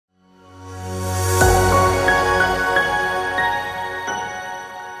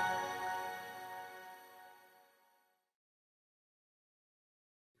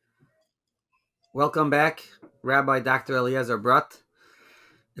Welcome back, Rabbi Dr. Eliezer Brut.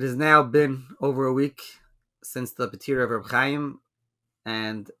 It has now been over a week since the Petir of Reb Chaim,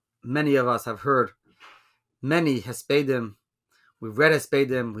 and many of us have heard many Hespedim. We've read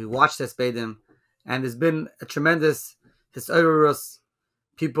Hespedim, we watched Hespedim, and there's been a tremendous Hisorus.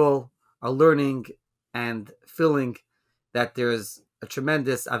 People are learning and feeling that there's a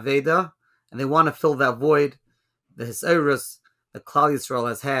tremendous Aveda, and they want to fill that void. The Hisorus that Klal Yisrael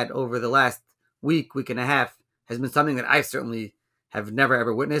has had over the last week and a half has been something that I certainly have never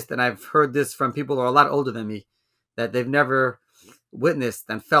ever witnessed, and I've heard this from people who are a lot older than me that they've never witnessed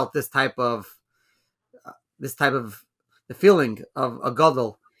and felt this type of the feeling of a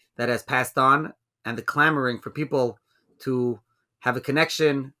gadol that has passed on, and the clamoring for people to have a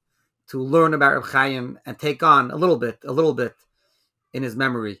connection, to learn about Reb Chaim and take on a little bit in his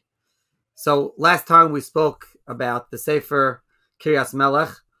memory. So last time we spoke about the Sefer Kiryas Melech.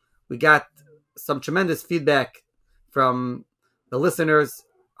 We got some tremendous feedback from the listeners.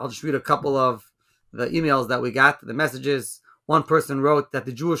 I'll just read a couple of the emails that we got, the messages. One person wrote that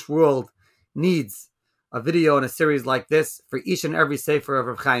the Jewish world needs a video and a series like this for each and every Sefer of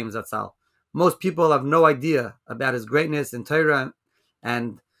Reb Chaim Zatzal. Most people have no idea about his greatness in Torah,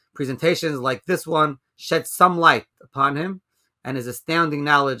 and presentations like this one shed some light upon him and his astounding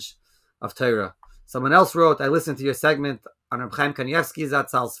knowledge of Torah. Someone else wrote, I listened to your segment on Reb Chaim Kanievsky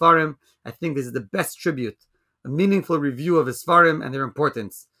Zatzal Seforim. I think this is the best tribute, a meaningful review of his Seforim and their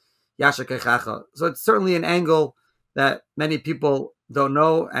importance. Yasha Kechacha. So it's certainly an angle that many people don't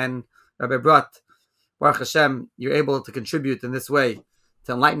know, and Rabbi Brat, Baruch Hashem, you're able to contribute in this way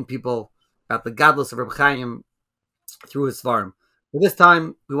to enlighten people about the godless of Reb Chaim through his Seforim. For this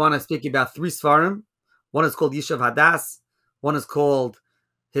time, we want to speak about three Seforim. One is called Yishav Hadas. One is called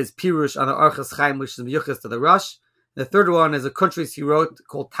his Pirush on the Orchos Chaim, which is Miyuchas to the Rush. The third one is a countries he wrote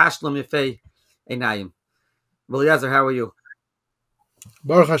called Tashlum Yefei Einayim. Eliezer, how are you?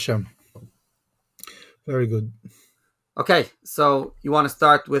 Baruch Hashem. Very good. Okay, so you want to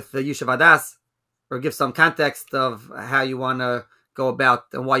start with the Yishav Hadas, or give some context of how you want to go about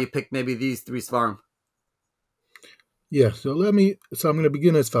and why you picked maybe these three Seforim? Yeah, so I'm going to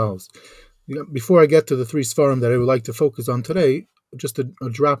begin as follows. Before I get to the three Seforim that I would like to focus on today, just a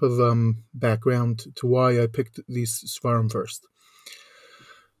drop of background to why I picked these Seforim first.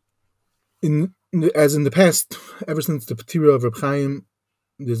 As in the past, ever since the Petira of Reb Chaim,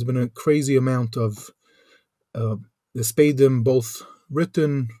 there's been a crazy amount of the Spedim, both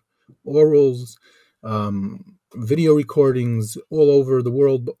written, orals, video recordings all over the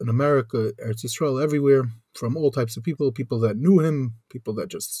world, in America, Eretz Yisrael, everywhere, from all types of people that knew him, people that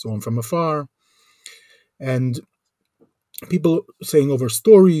just saw him from afar, and people saying over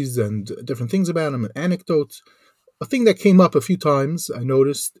stories and different things about him and anecdotes. A thing that came up a few times, I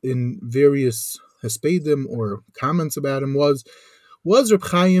noticed, in various hespedim or comments about him was Reb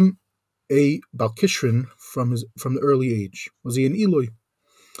Chaim a Balkishrin from the early age? Was he an Eloi?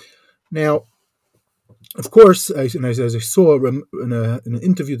 Now, of course, as I saw in an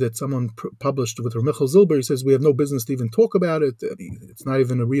interview that someone published with Michael Zilber, he says we have no business to even talk about it. It's not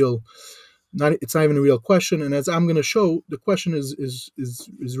even a real question. And as I'm going to show, the question is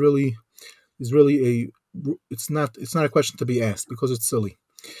really it's not a question to be asked because it's silly.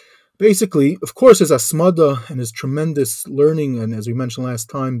 Basically, of course, his asmada and his tremendous learning, and as we mentioned last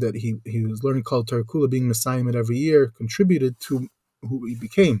time, that he was learning called Torah Kula, being Messiah every year, contributed to who he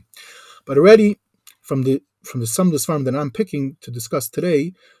became. But already from the some of the Seforim that I'm picking to discuss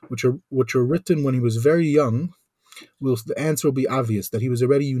today, which are written when he was very young, the answer will be obvious that he was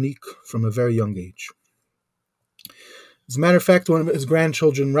already unique from a very young age. As a matter of fact, one of his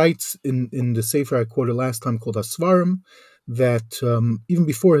grandchildren writes in the Sefer I quoted last time called Seforim that even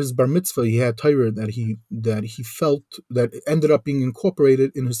before his bar mitzvah, he had Torah that he felt that ended up being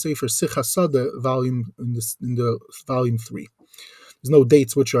incorporated in his Sefer Sichasada volume in the volume 3. There's no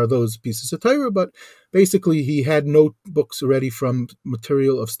dates which are those pieces of Torah, but basically he had notebooks already from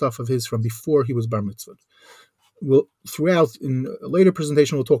material of stuff of his from before he was bar mitzvah. Throughout in a later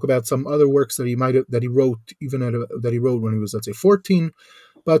presentation, we'll talk about some other works that he wrote when he was, let's say, 14.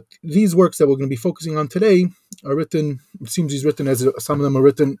 But these works that we're going to be focusing on today are written. It seems he's written some of them are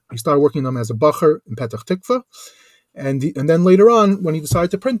written. He started working on them as a bacher in Petach Tikva, and then later on, when he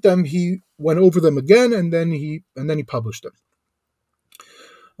decided to print them, he went over them again, and then he published them.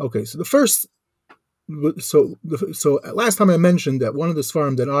 Okay, so last time I mentioned that one of the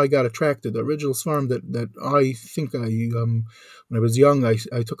Seforim that I got attracted, the original Seforim that I think when I was young,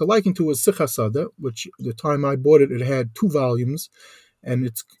 I took a liking to was Sichasada, which the time I bought it had 2 volumes, and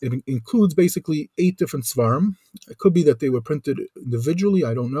it includes basically 8 different Seforim. It could be that they were printed individually,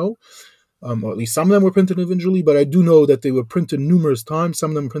 I don't know. or at least some of them were printed individually, but I do know that they were printed numerous times.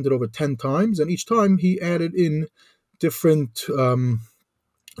 Some of them were printed over 10 times, and each time he added in different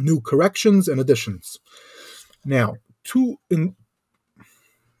new corrections and additions. Now, so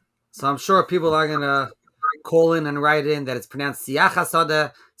I'm sure people are going to call in and write in that it's pronounced Siach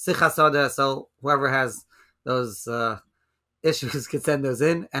HaSoda, Sich HaSoda, so whoever has those issues can send those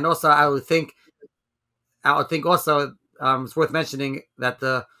in. And also, I would think also it's worth mentioning that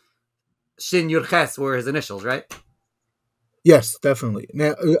the Shin Yurches were his initials, right? Yes, definitely.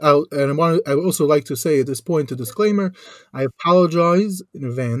 Now, I would also like to say at this point a disclaimer. I apologize in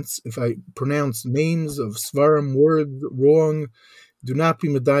advance if I pronounce names of Seforim words wrong. Do not be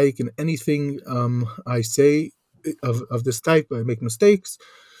medayik in anything I say of this type. I make mistakes.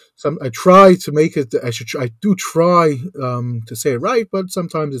 I try to make it. I do try to say it right, but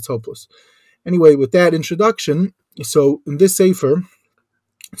sometimes it's hopeless. Anyway, with that introduction, so in this sefer,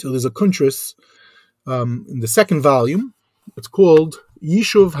 so there's a kuntris in the second volume. It's called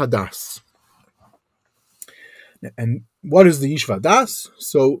Yishuv Hadas. And what is the Yishuv Hadas?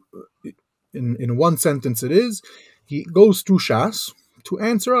 So, in one sentence, it is he goes through Shas to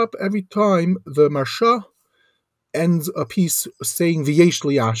answer up every time the Marsha ends a piece saying V'yesh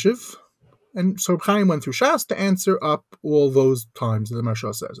li Yashiv, and so Chaim went through Shas to answer up all those times that the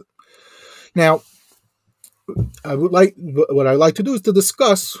Marsha says it. Now, what I like to do is to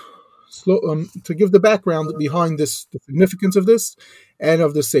discuss, to give the background behind this, the significance of this, and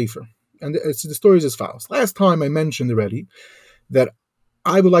of the Sefer. And the story is as follows. Last time I mentioned already that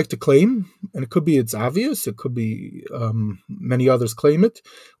I would like to claim, and it could be it's obvious, it could be many others claim it,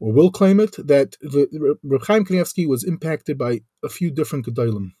 or will claim it, that Reb Chaim Kanievsky was impacted by a few different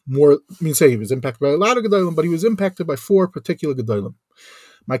Gedolim. He was impacted by a lot of Gedolim, but he was impacted by 4 particular Gedolim.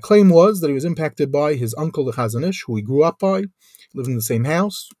 My claim was that he was impacted by his uncle, the Chazon Ish, who he grew up by, lived in the same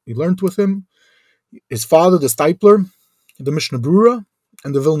house, he learned with him, his father, the Stipler, the Mishnah Brura,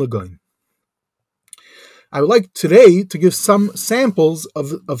 and the Vilna Gaon. I would like today to give some samples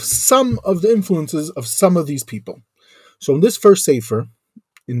of some of the influences of some of these people. So in this first sefer,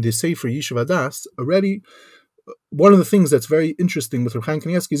 in the sefer Yishuv Hadas, already one of the things that's very interesting with Reb Chaim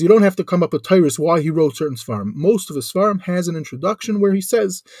Kanievsky is you don't have to come up with Tyrus why he wrote certain Seforim. Most of his Seforim has an introduction where he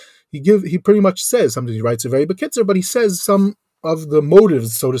says, he pretty much says, sometimes he writes a very bekitzer, but he says some of the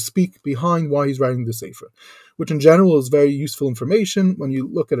motives, so to speak, behind why he's writing the sefer, which in general is very useful information. When you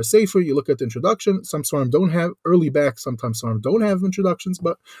look at a sefer, you look at the introduction. Some Seforim don't have, early back, sometimes Seforim don't have introductions,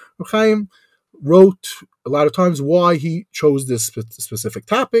 but Reb Chaim wrote a lot of times why he chose this specific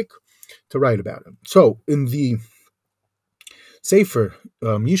topic to write about it. So in the Sefer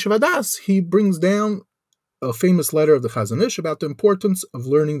Yishuv Hadas, he brings down a famous letter of the Chazon Ish about the importance of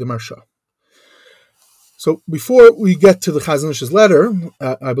learning the Marsha. So before we get to the Chazon Ish's letter,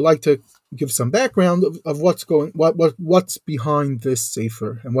 I would like to give some background of what's behind this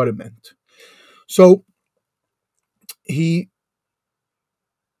Sefer and what it meant. So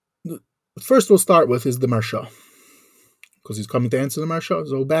first we'll start with is the Marsha, because he's coming to answer the Marsha.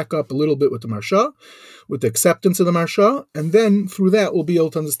 So we'll back up a little bit with the Marsha, with the acceptance of the Marsha, and then through that we'll be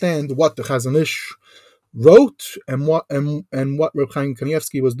able to understand what the Chazon Ish wrote and what Reb Chaim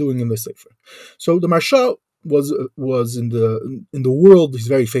Kanievsky was doing in the Sefer. So the Marsha was in the world, he's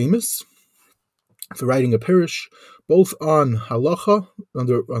very famous for writing a pirush, both on halacha,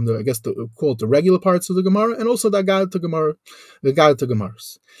 under I guess call it the regular parts of the Gemara, and also the Aggadah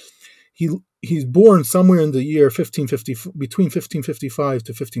Gemaras. He's born somewhere in the year 1550, between 1555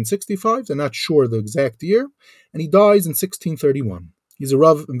 to 1565. They're not sure the exact year, and he dies in 1631. He's a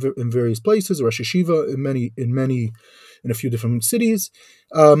Rav in various places, a Rosh Yeshiva in a few different cities.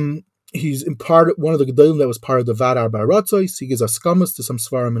 He's one of the Gedolim that was part of the Vadar Baratzos. He gives askamas to some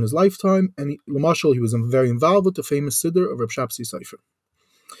Seforim in his lifetime, and he was very involved with the famous Siddur of Reb Shapsi Sefer.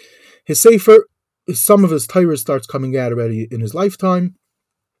 His Sefer, some of his Torah starts coming out already in his lifetime,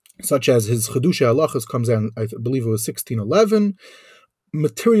 such as his Chedusha Halachas comes out, I believe it was 1611.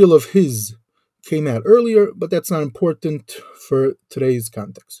 Material of his came out earlier, but that's not important for today's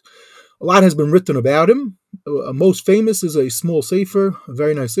context. A lot has been written about him. Most famous is a small sefer, a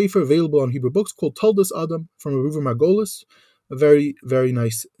very nice sefer, available on Hebrew books, called Toldos Adam from Reuven Margolis, a very, very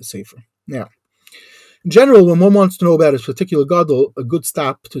nice sefer. Now, in general, when one wants to know about a particular gadol, a good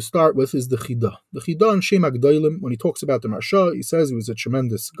stop to start with is the Chida. The Chida in Shem HaGedolim, when he talks about the Marsha, he says he was a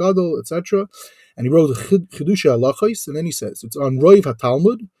tremendous gadol, etc. And he wrote a Chedusha Halachos, and then he says it's on Roiv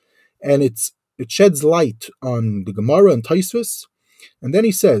HaTalmud, and it sheds light on the Gemara and Tosfos. And then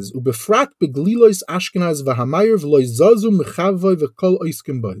he says, "Ubefrat beglilois Ashkenaz v'hamayir v'lois zazu mechavoi v'kol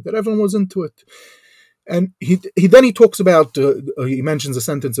oiskim boy." That everyone was into it, And he talks about he mentions a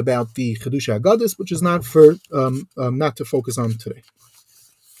sentence about the Chedusha Agadis, which is not for not to focus on today.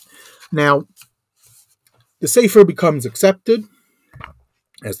 Now, the Sefer becomes accepted,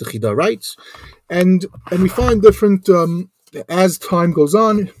 as the Chida writes, and we find different as time goes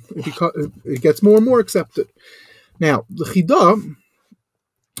on, it gets more and more accepted. Now, the Chida,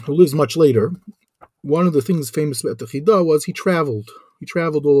 who lives much later, one of the things famous about the Chida was he traveled. He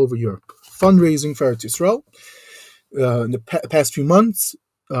traveled all over Europe, fundraising for Eretz Yisrael. In the past few months,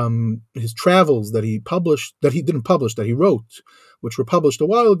 his travels that he published, that he didn't publish, that he wrote, which were published a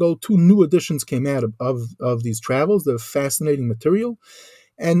while ago, 2 new editions came out of these travels. They're fascinating material.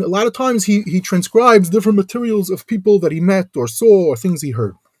 And a lot of times he transcribes different materials of people that he met or saw or things he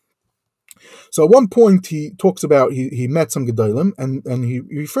heard. So at one point he talks about he met some Gedolim, and he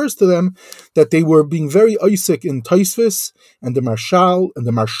refers to them that they were being very Isaac in Taisvis and the Marshal and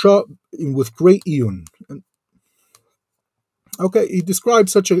the Marsha with great iyun. Okay, he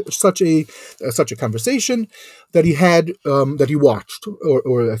describes such a conversation that he had that he watched,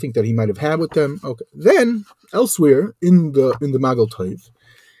 or I think that he might have had with them. Okay, then elsewhere in the Magal Tov,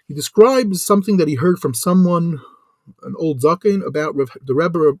 he describes something that he heard from someone, an old Zaken, about the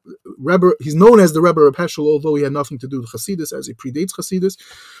Rebbe. He's known as the Rebbe Reb Heschel, although he had nothing to do with Hasidus, as he predates Hasidus,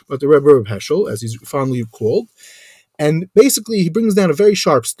 but the Rebbe Reb Heschel, as he's fondly called. And basically, he brings down a very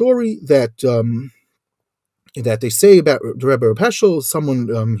sharp story that they say about the Rebbe Reb Heschel.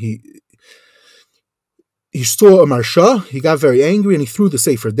 Someone he saw a Marsha, he got very angry, and he threw the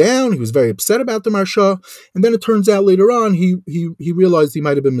Sefer down. He was very upset about the Marsha, and then it turns out later on he realized he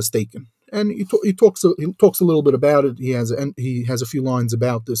might have been mistaken. And he talks a little bit about it. He has a few lines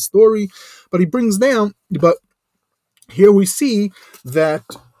about this story, but he brings down. But here we see that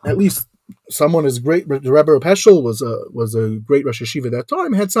at least someone as great, the Rebbe Reb Heschel was a great Rosh Yeshiva at that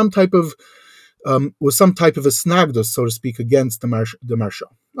time, had some type of was some type of a snagdus, so to speak, against the Marsha.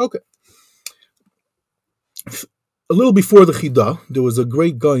 Okay. A little before the Chida, there was a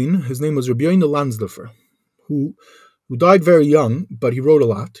great Gaon. His name was Rabbi Yoina Lansdorfer, who died very young, but he wrote a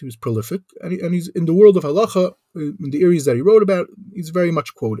lot. He was prolific, and he's in the world of halacha, in the areas that he wrote about, he's very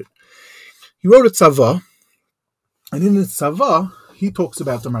much quoted. He wrote a tzava, and in the tzava, he talks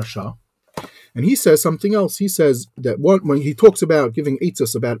about the Marsha, and he says something else. He says that when he talks about giving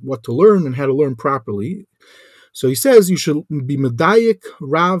eitzos about what to learn and how to learn properly, so he says you should be medayik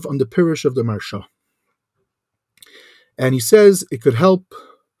rav on the pirish of the Marsha. And he says it could help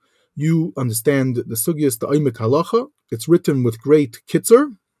you understand the sugyas, the Aimek Halacha. It's written with great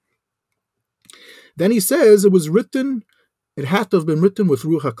kitzer. Then he says it had to have been written with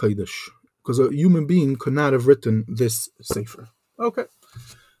Ruach HaKodesh, because a human being could not have written this sefer. Okay.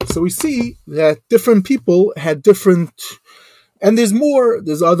 So we see that different people had different, and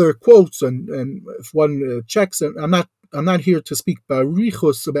there's other quotes, and if one checks, and I'm not here to speak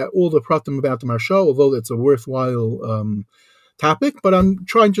barichus about all the pratim about the Marsha, although it's a worthwhile topic. But I'm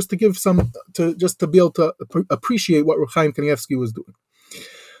trying just to give some, just to be able to appreciate what Chaim Kanievsky was doing.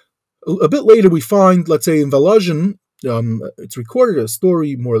 A bit later, we find, let's say, in Volozhin, it's recorded a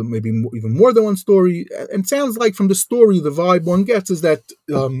story, maybe even more than one story, and it sounds like from the story, the vibe one gets is that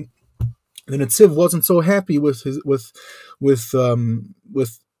the Netziv wasn't so happy with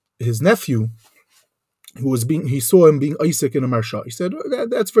his nephew, he saw him being Isaac in a Marsha. He said,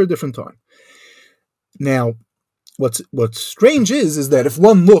 that's for a different time. Now, what's strange is that if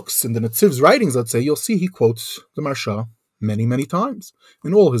one looks in the Netziv's writings, let's say, you'll see he quotes the Marsha many, many times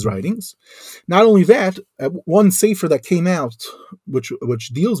in all his writings. Not only that, one sefer that came out, which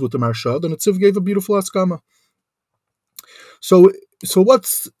deals with the Marsha, the Netziv gave a beautiful askama. So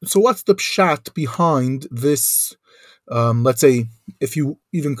what's the pshat behind this? Let's say, if you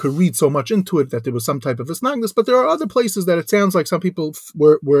even could read so much into it that there was some type of a snagness, but there are other places that it sounds like some people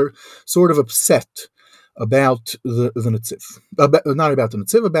were sort of upset about the Netziv, not about the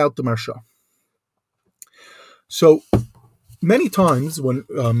Netziv, about the Marsha. So many times when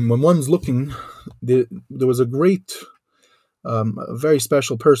one's looking, there was a great, a very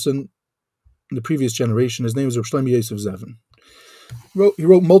special person in the previous generation. His name was Rav Shlomo Yosef Zevin. He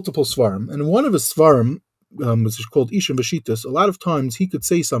wrote multiple svarim, and one of his svarim, which is called Ishim Vashitas, a lot of times he could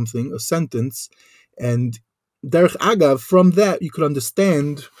say something, a sentence, and derech agav, from that you could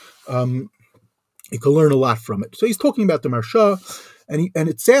understand, you could learn a lot from it. So he's talking about the Marsha, and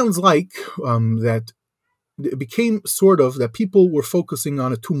it sounds like that it became sort of that people were focusing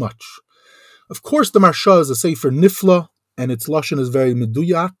on it too much. Of course, the Marsha is a sefer nifla, and its lashon is very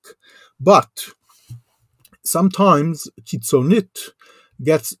meduyak, but sometimes kitzonit,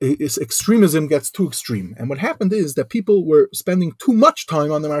 extremism gets too extreme. And what happened is that people were spending too much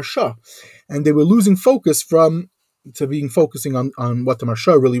time on the Marsha, and they were losing focus to being focusing on what the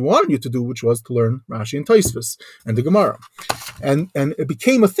Marsha really wanted you to do, which was to learn Rashi and Tosfos and the Gemara. And it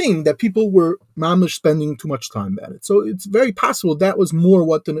became a thing that people were mamish spending too much time at it. So it's very possible that was more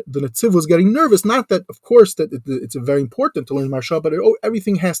what the Netziv was getting nervous. Not that, of course, that it's very important to learn Marsha, but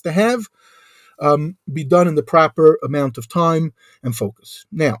everything has to be done in the proper amount of time and focus.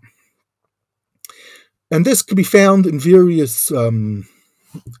 Now, and this could be found in various, and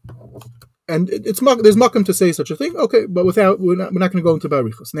there's makom to say such a thing. Okay, but we're not going to go into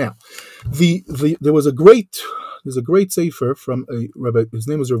barichos. Now, there's a great sefer from a rabbi. His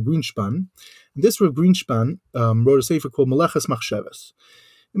name was Rav Greenspan. And this Rav Greenspan wrote a sefer called Meleches Machshavas.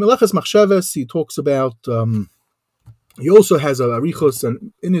 In Meleches Machshavas, he talks about. He also has a arichos,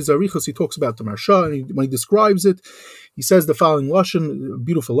 and in his arichos he talks about the Marsha, and when he describes it, he says the following lashon,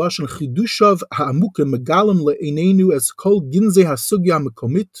 beautiful lashon: Chidushav ha'amukim megalim le'einenu as kol ginzei hasugya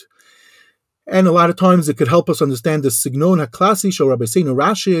mekomit. And a lot of times it could help us understand the signon haklasi shel Rabbi Seinu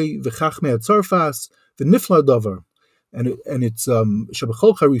Rashi v'chachmei hatzarfas the nifla davar, and it's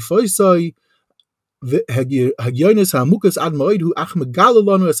shabachol charifoisai. Hagyonis hamukas ad moed ach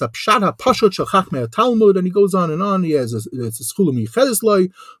megalalanu es apshat hapashot shel chachmei Talmud, and he goes on and on. He has it's a schulum yichedes loy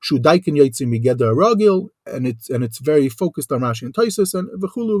shu daiken yotzim migeder ragil, and it's very focused on Rashi and Tosfos, and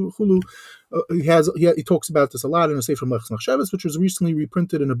v'chulu. He talks about this a lot in a sefer Meleches Machshavas, which was recently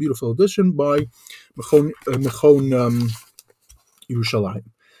reprinted in a beautiful edition by Mechon Yerushalayim.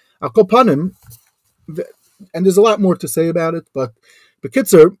 Al kol panim, and there's a lot more to say about it, but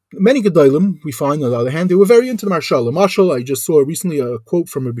B'kitzer, many Gedolim, we find, on the other hand, they were very into the Marsha. Mashal, I just saw recently a quote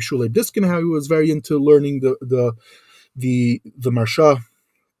from Rabbi Shulei Diskin, how he was very into learning the Marsha.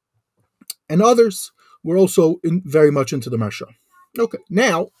 And others were also very much into the Marsha. Okay,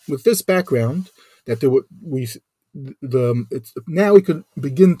 now, with this background, that now we could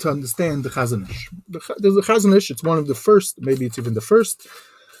begin to understand the Chazon Ish. There's the Chazon Ish, it's one of the first, maybe it's even the first,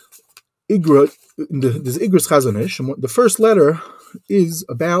 Igra, there's Igra's Chazon Ish, and the first letter is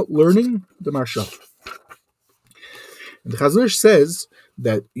about learning the Marsha. And the Chazon Ish says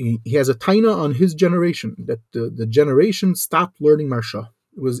that he has a taina on his generation, that the generation stopped learning Marsha.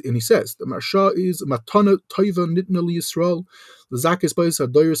 And he says the Marsha is matana toiva nitna li Yisrael l'zakis b'is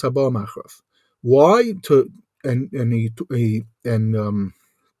hadoyers haba machrav. Why? And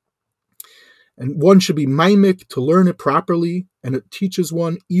one should be maimik to learn it properly, and it teaches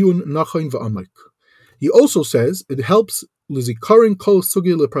one iyun nachain v'amak. He also says it helps l'zikarin kol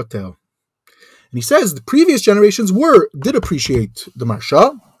sugi lepratel. And he says the previous generations did appreciate the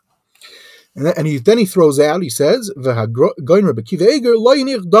Marsha. And then he throws out, he says, V'hagoyin Rabbi Akiva Eiger lo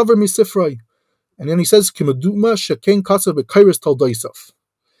yinich davar misifrei. And then he says, Kimaduma sheken kasav b'kairis toldoisav.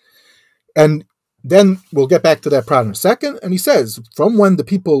 And then we'll get back to that part in a second. And he says, from when the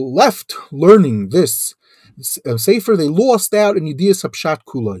people left learning this sefer, they lost out in Yediyas Hapshat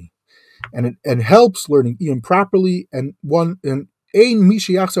Kulai. And it helps learning Iyam properly, and Ein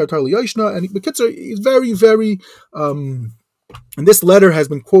Mishi Yachzar Tar Liyoshna, and Bekitzer is very, very and this letter has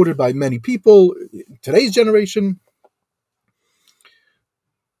been quoted by many people in today's generation.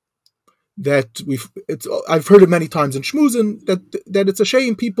 I've heard it many times in Shmuzin that it's a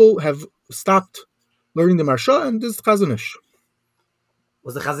shame people have stopped learning the Marsha, and this is Chazon Ish.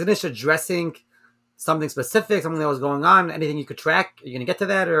 Was the Chazon Ish addressing something specific, something that was going on, anything you could track? Are you going to get to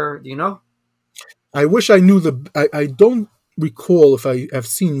that, or do you know? I wish I knew I don't recall if I have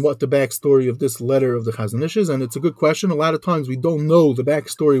seen what the backstory of this letter of the Chazon Ish is, and it's a good question. A lot of times we don't know the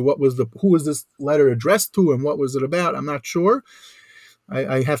backstory, who was this letter addressed to, and what was it about. I'm not sure.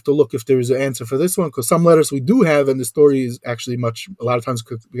 I have to look if there is an answer for this one, because some letters we do have, and the story is actually a lot of times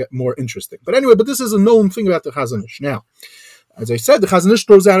could get more interesting. But anyway, this is a known thing about the Chazon Ish. Now, as I said, the Chazon Ish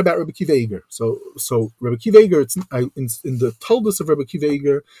throws out about Rabbi Akiva Eiger. So Rabbi Akiva Eiger, it's in the Talmud of Rabbi Akiva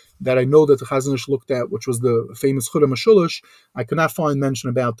Eiger that I know that the Chazon Ish looked at, which was the famous Chura Mashulish, I could not find mention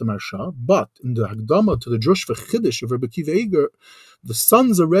about the Marsha. But in the Hagdama to the Drush V'Chiddush of Rabbi Akiva Eiger, the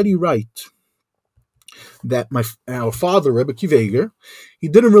sons already write that our father, Rabbi Akiva Eiger, he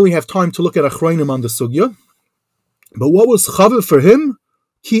didn't really have time to look at Achronim on the Sugya. But what was Chaviv for him?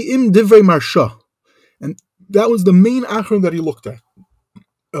 Ki im divrei Marsha. And that was the main achron that he looked at.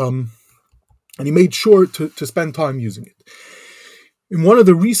 And he made sure to spend time using it. In one of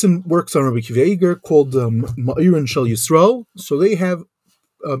the recent works on Rabbi Akiva Eiger called Ma'irin Shel Yisrael, so they have,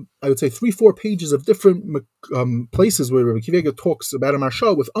 I would say, 3-4 pages of different places where Rabbi Akiva Eiger talks about a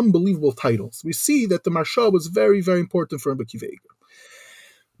Marsha with unbelievable titles. We see that the Marsha was very, very important for Rabbi Akiva Eiger.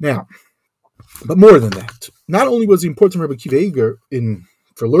 Now, but more than that, not only was he important for Rabbi Akiva Eiger in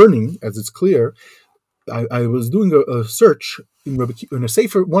for learning, as it's clear, I was doing a search in a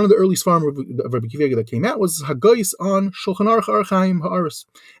sefer. One of the early Seforim of Rabbi Akiva that came out was Hagais on Shulchan Aruch Ar Chaim Ha'aris,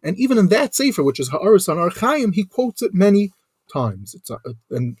 and even in that sefer, which is Ha'aris on Ar Chaim, he quotes it many times.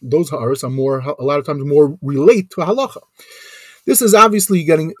 And those Ha'aris are a lot of times more relate to halacha. This is obviously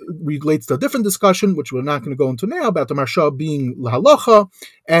relates to a different discussion, which we're not going to go into now, about the Marsha being lahalacha,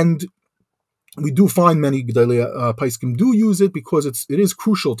 and we do find many Gedolei Paiskim do use it because it is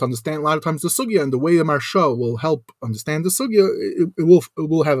crucial to understand a lot of times the sugya, and the way the Marsha will help understand the sugya, it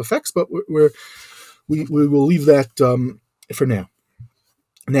will have effects, but we will leave that for now.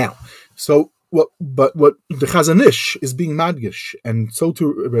 Now, so what the Chazon Ish is being madgish, and so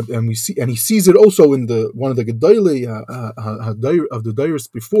too, and he sees it also in one of the Gedolei of the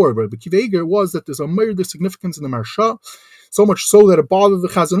Dairis before Rabbi Akiva Eiger, was that there's a major significance in the Marsha, so much so that it bothered the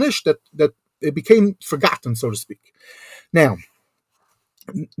Chazon Ish that it became forgotten, so to speak. Now,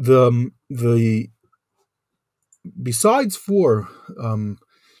 the besides for when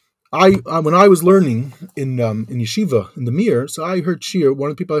I was learning in yeshiva in the Mir, so I heard shir. One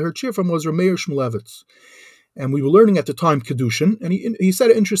of the people I heard shir from was Rameir Shmulevitz, and we were learning at the time Kedushin, and he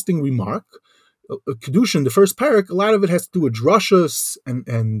said an interesting remark. Kedushin, the first parak, a lot of it has to do with drashas and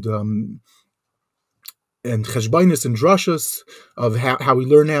cheshbainis and drashas of how we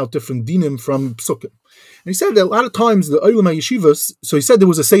learn out different dinim from psukim. And he said that a lot of times the Olam HaYeshivas, so he said there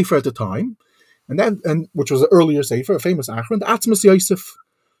was a sefer at the time, and which was an earlier sefer, a famous achron, the Atzmas Yosef.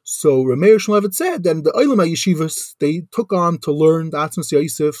 So Rameir Shmulevitz said that the Olam HaYeshivas, they took on to learn the Atzmas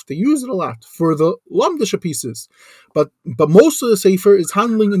Yosef. They use it a lot for the lamdisha pieces, but most of the sefer is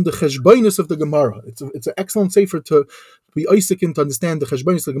handling in the cheshbainis of the Gemara. It's an excellent sefer to be Isaac and to understand the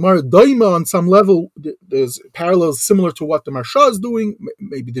cheshbainis of the Gemara. Daima, on some level, there's parallels similar to what the Marsha is doing.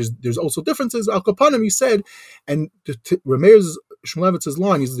 Maybe there's also differences. Al Kapanim, he said, and Rameir Shmulevitz's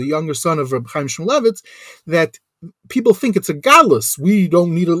line, he's the younger son of Reb Chaim Shmulevitz, that people think it's a galus. We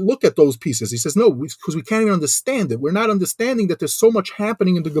don't need to look at those pieces. He says, no, because we can't even understand it. We're not understanding that there's so much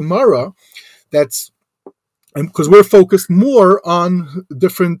happening in the Gemara because we're focused more on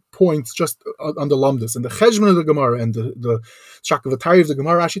different points, just on the lamdas and the cheshbon of the Gemara and the shakavatari of the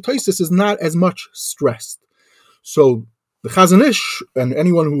Gemara. Rashi Taisus is not as much stressed. So the Chazon Ish, and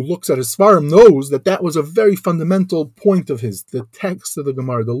anyone who looks at his Seforim knows that was a very fundamental point of his. The text of the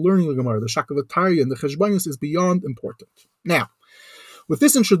Gemara, the learning of the Gemara, the shakavatari and the cheshbonis is beyond important. Now, with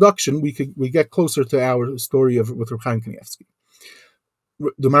this introduction, we get closer to our story with Reb Chaim Kanievsky.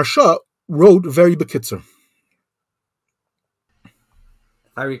 The Marsha wrote very bekitzer.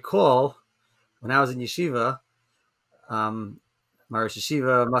 If I recall, when I was in yeshiva, Rosh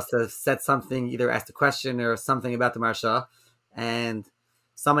Yeshiva must have said something, either asked a question or something about the Marsha, and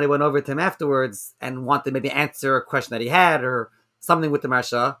somebody went over to him afterwards and wanted to maybe answer a question that he had or something with the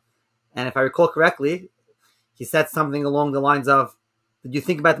Marsha. And if I recall correctly, he said something along the lines of, did you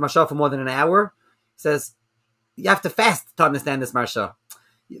think about the Marsha for more than an hour? He says, you have to fast to understand this Marsha.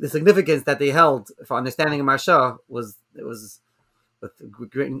 The significance that they held for understanding a Marsha was with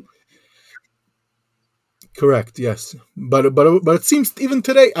great. Correct, yes, but it seems even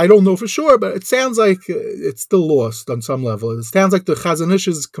today, I don't know for sure, but it sounds like it's still lost on some level. It sounds like the Chazon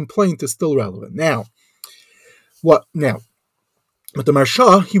Ish's complaint is still relevant. Now, but the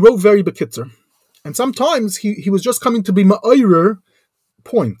Marsha, he wrote very bekitzer, and sometimes he was just coming to be ma'ayrer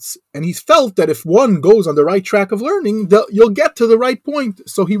points, and he felt that if one goes on the right track of learning, you'll get to the right point.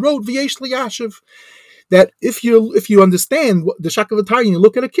 So he wrote v'yesh liyashiv, that if you understand the shakavatari and you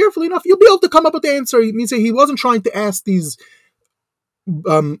look at it carefully enough, you'll be able to come up with the answer. It means that he wasn't trying to ask these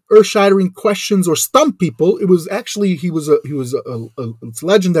earth-shattering questions or stump people. It was actually it's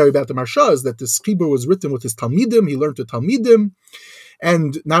legendary about the Marsha is that this Chibur was written with his Talmidim. He learned to Talmidim,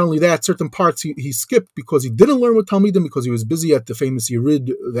 and not only that, certain parts he skipped because he didn't learn with Talmidim because he was busy at the famous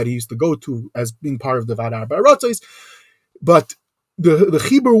Yerid that he used to go to as being part of the Vadar Baratzos. But the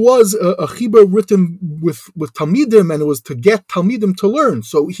Chibur was a Chibur written with Talmidim, and it was to get Talmidim to learn.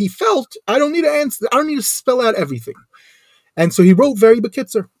 So he felt, I don't need to answer, I don't need to spell out everything. And so he wrote very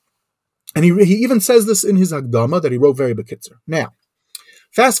bekitzer. And he even says this in his Hagdama, that he wrote very bekitzer. Now,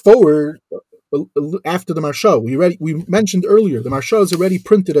 fast forward after the Marsha, we mentioned earlier, the Marsha is already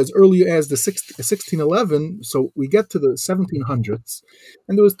printed as early as the 1611, so we get to the 1700s.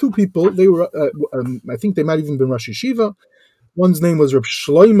 And there was two people, they were, I think they might even been Rosh Yeshiva. One's name was Reb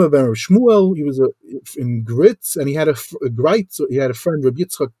Shloime ben Reb Shmuel. He was in Gritz, and he had a friend, Reb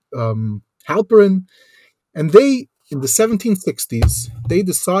Yitzchak Halperin. And they, in the 1760s, they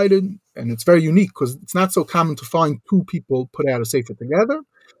decided, and it's very unique because it's not so common to find two people put out a sefer together.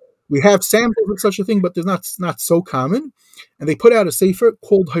 We have samples of such a thing, but they're not so common. And they put out a sefer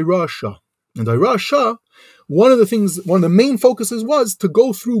called Hairasha. And Hairasha, one of the main focuses was to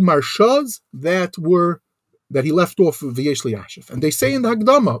go through marshas that he left off of V'yesh Liyashiv. And they say in the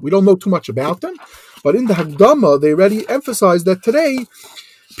Hagdama, we don't know too much about them, but in the Hagdama, they already emphasize that today,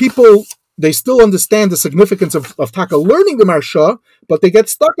 people, they still understand the significance of Taka learning the Marsha, but they get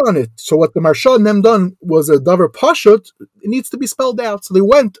stuck on it. So what the Marsha nem done was a davar pashut, it needs to be spelled out. So they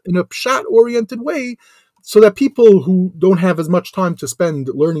went in a pshat-oriented way so that people who don't have as much time to spend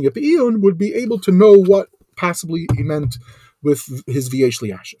learning a Pe'iyun would be able to know what possibly he meant with his V'yesh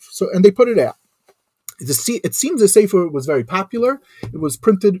Liyashiv. So, and they put it out. It seems the Sefer was very popular. It was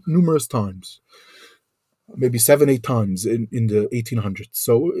printed numerous times. Maybe 7-8 times in the 1800s.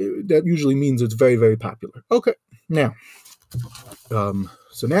 So that usually means it's very, very popular. Okay, now,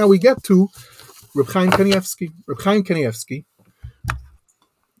 so now we get to Reb Chaim Kanievsky. Reb Chaim Kanievsky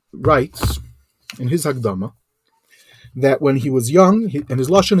writes in his Hagdama that when he was young, and his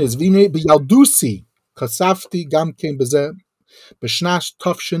lashon is Vine b'yaldusi kasafti gam ken bezeh b'shnash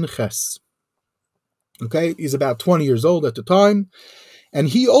tafshin ches. Okay, he's about 20 years old at the time. And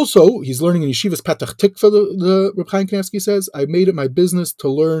he's learning in Yeshivas Petach Tikva, the Reb Chaim Kanievsky says, I made it my business to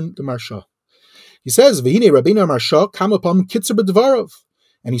learn the Marsha. He says, V'hine Rabbeinu Marsha kam upam kitzer b'dvarav.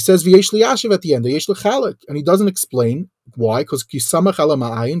 And he says, V'yesh liyashiv at the end, V'yesh l'chalek. And he doesn't explain why, because kisamach ala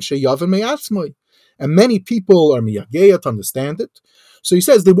ma'ayin she'yavin me'atzmoi. And many people are miyageya to understand it. So he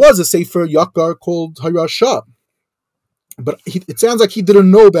says, there was a Sefer Yakar called Hairasha. But it sounds like he didn't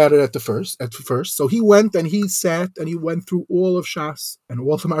know about it at first. So he went and he sat and he went through all of Shas and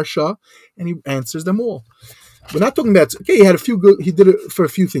all of Marsha and he answers them all. We're not talking about, okay, he did it for a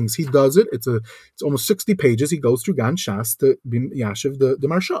few things. He does it. It's almost 60 pages. He goes through Gan Shas to Yashiv the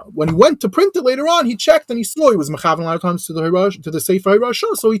Marsha. When he went to print it later on, he checked and he saw he was mechavan a lot of times to the Sefer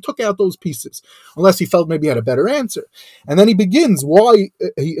Hairasha, so he took out those pieces, unless he felt maybe he had a better answer. And then he begins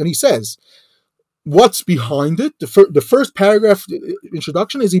he says, what's behind it? The first paragraph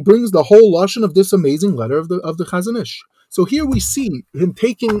introduction is he brings the whole lashon of this amazing letter of the Chazon Ish. So here we see him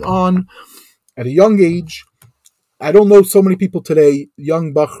taking on at a young age. I don't know so many people today,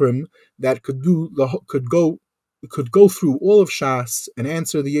 young bachrim, that could go through all of Shas and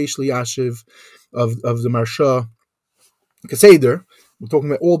answer the Yesh Liyashiv of the Marsha Keseder. We're talking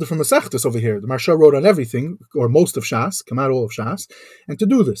about all different Masechtas over here. The Marsha wrote on everything, or most of Shas, come out all of Shas, and to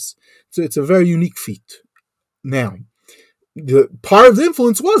do this. So it's a very unique feat. Now, the part of the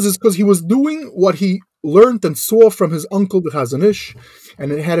influence is because he was doing what he learned and saw from his uncle, the Chazon Ish,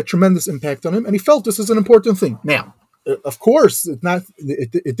 and it had a tremendous impact on him, and he felt this is an important thing. Now, of course, it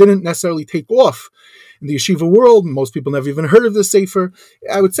didn't necessarily take off in the yeshiva world. Most people never even heard of this sefer.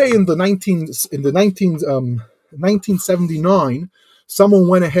 I would say in the 1979, someone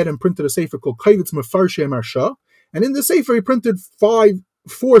went ahead and printed a sefer called Kavitz Mefarshei Marsha, and in the sefer he printed four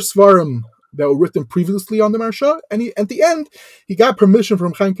Seforim that were written previously on the Marsha, and at the end he got permission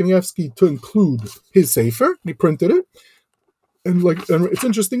from Chaim Kanievsky to include his sefer, and he printed it. And it's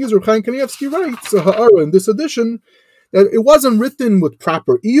interesting is Chaim Kanievsky writes in this edition that it wasn't written with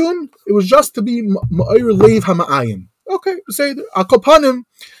proper iyun; it was just to be ma'ir leiv hama'ayin. Okay, say akopanim.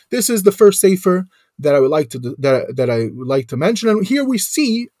 This is the first sefer that I would like to mention, and here we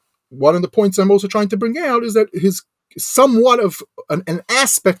see one of the points I'm also trying to bring out is that his somewhat of an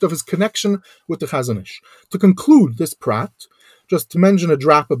aspect of his connection with the Chazon Ish. To conclude this prat, just to mention a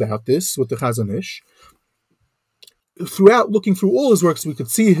drop about this with the Chazon Ish. Throughout looking through all his works, we could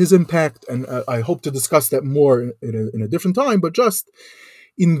see his impact, and I hope to discuss that more in a different time. But just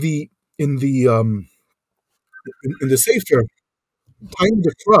in the sefer Time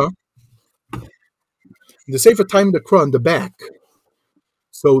Dekra. The Sefer Time Dekra on the back,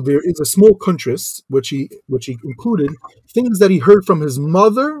 so there is a small kuntris which he included things that he heard from his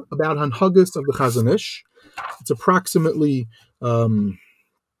mother about Hanhagas of the Chazon Ish. It's approximately 40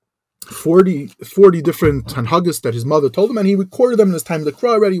 different Hanhagas that his mother told him, and he recorded them in his Time Dekra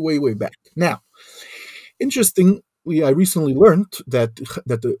already way back. Now, interestingly, I recently learned that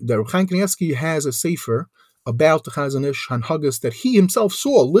the Chaim Kanievsky has a sefer about the Chazon Ish Hanhagas that he himself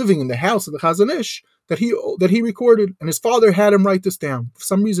saw living in the house of the Chazon Ish, that he recorded, and his father had him write this down. For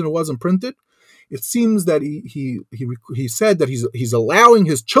some reason, it wasn't printed. It seems that he said that he's allowing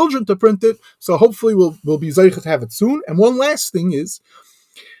his children to print it. So hopefully we'll be zeicha to have it soon. And one last thing is,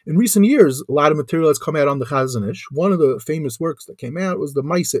 in recent years, a lot of material has come out on the Chazon Ish. One of the famous works that came out was the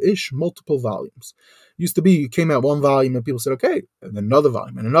Maisa Ish, multiple volumes. Used to be, it came out one volume and people said, okay, and then another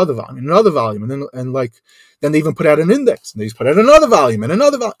volume and another volume and another volume. Then they even put out an index and they put out another volume and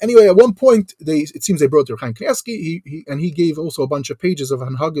another volume. Anyway, at one point, it seems they brought to Chaim Kanievsky, he gave also a bunch of pages of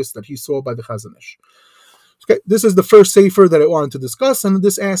Hanhagis that he saw by the Chazon Ish. Okay, this is the first sefer that I wanted to discuss, and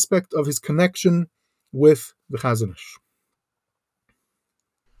this aspect of his connection with the Chazon Ish.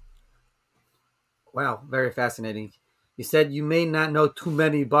 Wow, very fascinating. You said you may not know too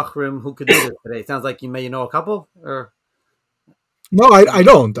many Bachrim who could do this today. It sounds like you may know a couple, or no, I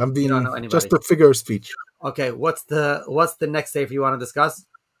don't. I'm being just a figure of speech. Okay, what's the next sefer you want to discuss?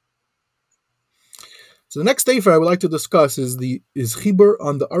 So the next sefer I would like to discuss is Chibur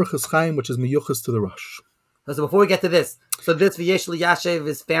on the Archas Chaim, which is Miyuchas to the Rosh. So before we get to this, so this V'yesh Yashev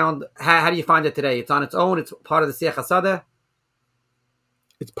is found. How do you find it today? It's on its own. It's part of the Siach HaSadeh.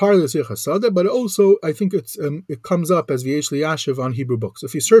 It's part of the Siach HaSadeh, but also I think it comes up as V'yesh Yashev on Hebrew books.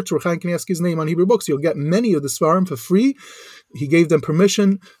 If you search for Chaim Kanievsky's name on Hebrew books, you'll get many of the Seforim for free. He gave them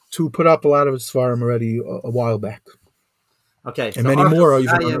permission to put up a lot of his Seforim already a while back. Okay, and so many more are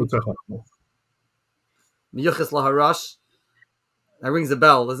even on Miyuchas Laharash. That rings a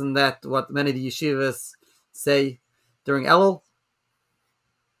bell. Isn't that what many of the yeshivas say during Elul?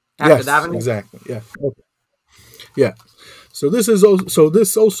 Yes, davening? Exactly. Yeah. Okay. Yeah. So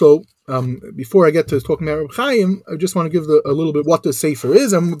this also. Before I get to talking about Reb Chaim, I just want to give a little bit what the sefer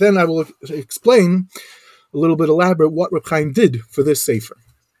is, and then I will explain a little bit elaborate what Reb Chaim did for this sefer.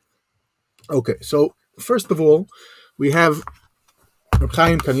 Okay. So first of all, we have Reb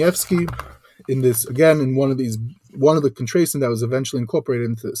Chaim Kanievsky in this again in one of the contrasting that was eventually incorporated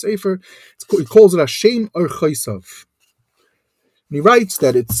into the sefer. He calls it Hashem Or Chaysav. And he writes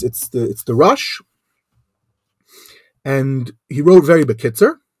that it's the Rosh, and he wrote very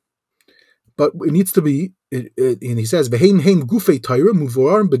bekitzer, but it needs to be. And he says v'heim gufei Torah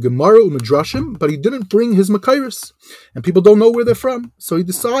muvorar begemara u'medrashim, but he didn't bring his makairis, and people don't know where they're from. So he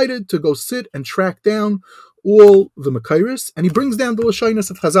decided to go sit and track down all the makairis, and he brings down the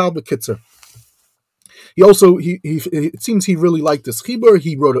lashonos of Chazal bekitzer. He also it seems he really liked this chibur.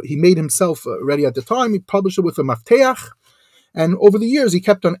 He made himself ready at the time. He published it with a mafteach. And over the years, he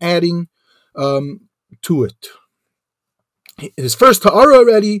kept on adding to it. His first ta'ara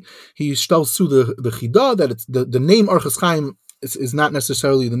already, he shtalsu the chidah, that it's the name Archas Chaim is not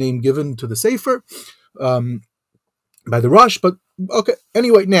necessarily the name given to the sefer by the Rosh, but okay.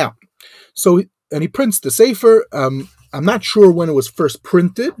 Anyway, now, and he prints the sefer. I'm not sure when it was first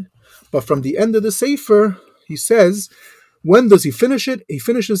printed, but from the end of the sefer, he says, when does he finish it? He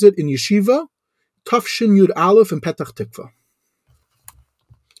finishes it in Yeshiva, Tafshin Yud Aleph in Petach Tikva.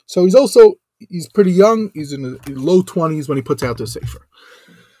 So he's pretty young. He's in the low 20s when he puts out the sefer.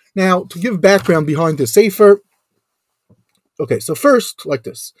 Now, to give background behind the sefer, okay, so first, like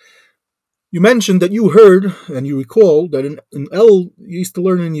this. You mentioned that you heard and you recall that in El, you used to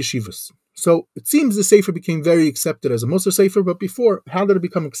learn in yeshivas. So it seems the sefer became very accepted as a Musar sefer, but before, how did it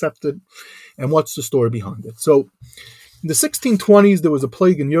become accepted and what's the story behind it? So in the 1620s, there was a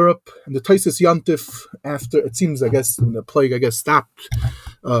plague in Europe, and the Taisis Yantif, after, it seems, when the plague, stopped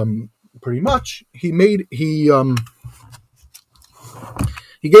pretty much, he gave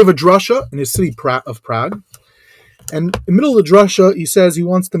a drasha in his city of Prague, and in the middle of the drasha, he says he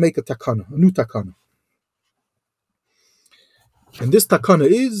wants to make a new takana. And this takana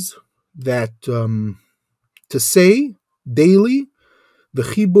is that to say daily the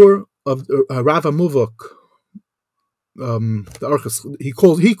chibur of Rav Amuvok, the Archas, he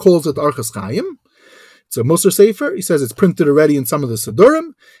calls it the Archas Chaim. It's a Musar sefer. He says it's printed already in some of the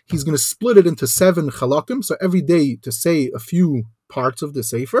Sidurim. He's going to split it into 7 chalakim. So every day to say a few parts of the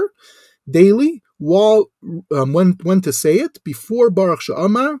sefer daily. While when to say it before Baruch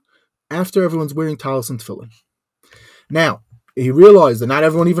She'amar, after everyone's wearing talis and tefillin. Now he realized that not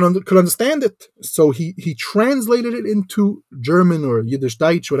everyone even could understand it, so he translated it into German or Yiddish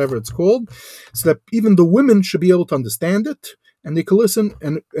Deutsch, whatever it's called, so that even the women should be able to understand it. And they could listen,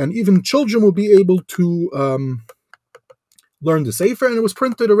 and even children will be able to learn the sefer. And it was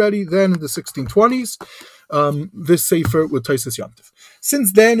printed already then in the 1620s. This sefer with Taisis Yantif.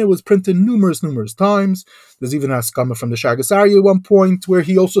 Since then, it was printed numerous times. There's even a skama from the Shagasari at one point where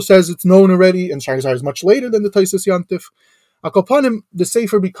he also says it's known already, and Shagasari is much later than the Taisis Yantif. Akopanim, the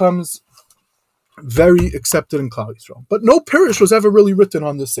sefer becomes very accepted in Klal Yisrael, but no parish was ever really written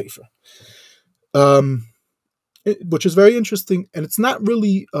on this sefer. Which is very interesting, and it's not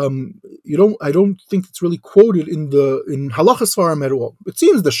really. I don't think it's really quoted in Halacha Seforim at all. It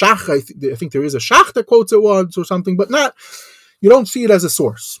seems the Shach. I think there is a Shach that quotes it once or something, but not. You don't see it as a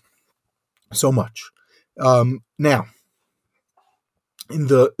source so much. Now, in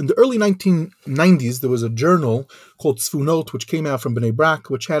the early 1990s, there was a journal called Sfunot, which came out from Bnei Brak,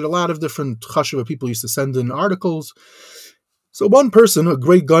 which had a lot of different chashuva people used to send in articles. So one person, a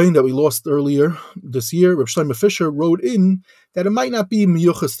great guy that we lost earlier this year, Reb Shlomo Fisher, wrote in that it might not be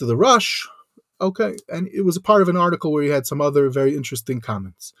miyuchas to the Rush. Okay, and it was a part of an article where he had some other very interesting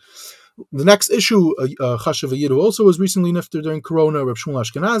comments. The next issue, Chashuv Yid, who also was recently nifter during Corona, Reb Shmuel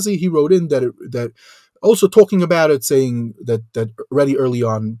Ashkenazi, he wrote in that also talking about it, saying that already early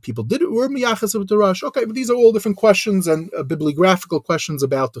on people were miyachas with the Rush. Okay, but these are all different questions and bibliographical questions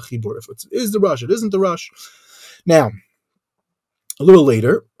about the Chibur. If it is the Rush, it isn't the Rush. Now, a little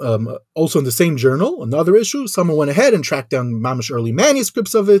later, also in the same journal, another issue, someone went ahead and tracked down mamish early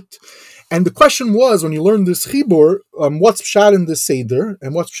manuscripts of it. And the question was, when you learn this chibur, what's pshat in this seder,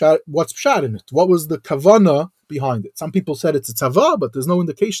 and what's pshat in it? What was the kavana behind it? Some people said it's a tzava, but there's no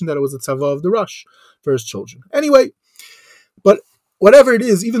indication that it was a tzava of the Rush for his children. Anyway, but whatever it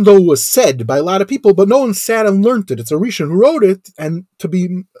is, even though it was said by a lot of people, but no one sat and learned it. It's a Rishon who wrote it, and to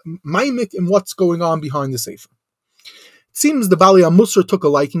be mimic in what's going on behind the sefer. It seems the Bali Musar took a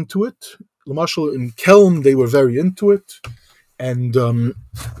liking to it. L'mashal in Kelm, they were very into it, and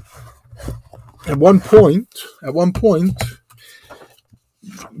at one point,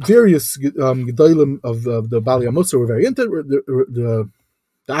 various gedolim of the Bali Musar were very into it. The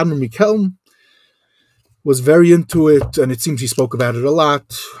Admir Mikelm was very into it, and it seems he spoke about it a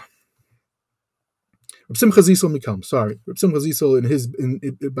lot. Reb Simcha Zisel Mikelm, sorry, Reb Simcha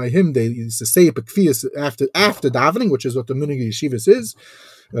Zisel, by him they used to say Pekfiyas after davening, which is what the Minig Yeshivas is.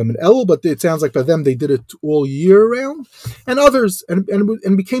 In El, but it sounds like by them they did it all year round, and others,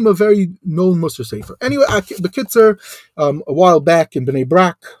 and became a very known Musar Sefer. Anyway, the Kitzer, a while back in Bnei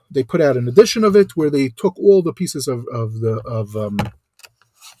Brak, they put out an edition of it where they took all the pieces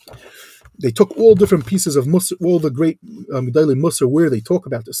they took all different pieces of Musar, all the great daily Musar where they talk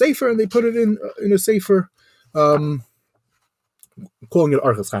about the Sefer, and they put it in a Sefer. Calling it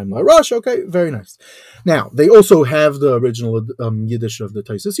Archas Chaim Rush. Okay, very nice. Now, they also have the original Yiddish of the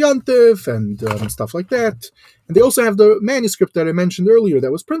Taisus Yantif and stuff like that. And they also have the manuscript that I mentioned earlier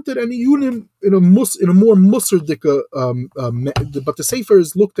that was printed, and in a more Musardika, but the Sefer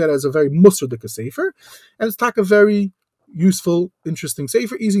is looked at as a very Musardika Sefer, and it's a very useful, interesting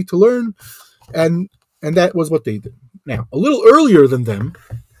Sefer, easy to learn, and that was what they did. Now, a little earlier than them,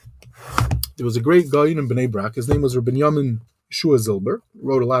 there was a great guy in Bnei Brak. His name was Rabbi Yamin Shua Zilber,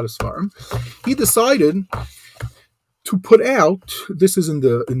 wrote a lot of Seforim. He decided to put out, this is in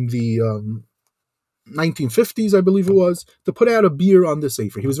the 1950s, I believe it was, to put out a beer on the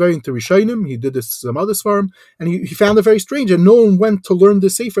Sefer. He was very into Rishonim, he did this some other Seforim, and he found it very strange, and no one went to learn the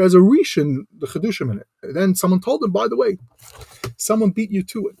Sefer as a Rishon, the Chedushim in it. And then someone told him, by the way, someone beat you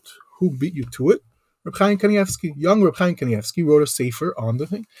to it. Who beat you to it? Reb Chaim Kanievsky, young Reb Chaim Kanievsky, wrote a sefer on the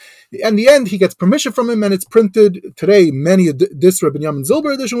thing. In the end, he gets permission from him, and it's printed today. This Reb Yamin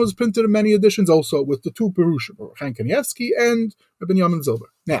Zilber edition was printed in many editions, also with the two Perushim, Reb Chaim Kanievsky and Reb Yamin Zilber.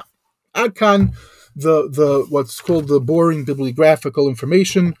 Now, Adkan, the what's called the boring bibliographical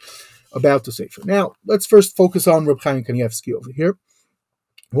information about the sefer. Now, let's first focus on Reb Chaim Kanievsky over here.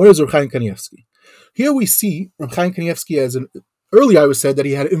 What is Reb Chaim Kanievsky? Here we see Reb Chaim Kanievsky as earlier I was said that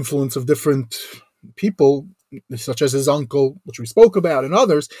he had influence of different people, such as his uncle, which we spoke about, and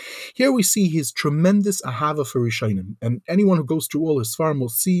others. Here we see his tremendous ahava for Rishonim, and anyone who goes through all his farm will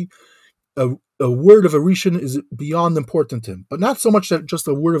see a word of a Rishon is beyond important to him. But not so much that just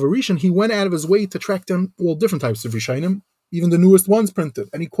a word of a Rishon, he went out of his way to track down all different types of Rishonim, even the newest ones printed,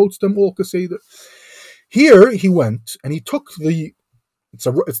 and he quotes them all. Here he went, and he took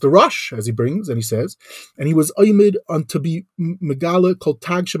it's the Rush, as he brings, and he says, and he was oimid on to be megala called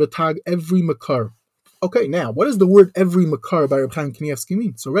tag shabatag every makar. Okay, now, what does the word every makar by Reb Chaim Kanievsky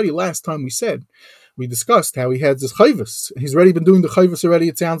mean? So already last time we discussed how he had this chayvus. He's already been doing the chayvus already,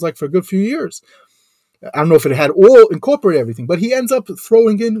 it sounds like, for a good few years. I don't know if it had all incorporated everything, but he ends up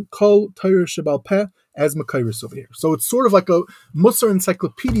throwing in kol Torah shebal peh as makairis over here. So it's sort of like a Musar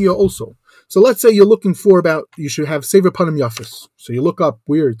encyclopedia also. So let's say you're looking for you should have Sefer Panim Yafis. So you look up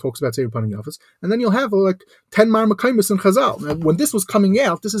where he talks about Sefer Panim Yafis, and then you'll have like 10 Mar Makaimis in Chazal. Now, when this was coming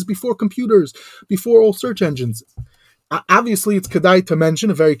out, this is before computers, before all search engines. Obviously, it's kedai to mention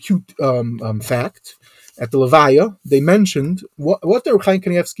a very cute fact. At the Levaya, they mentioned what the Reb Chaim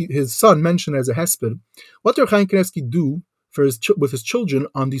Kanievsky, his son, mentioned as a hesped. What the Reb Chaim Kanievsky do with his children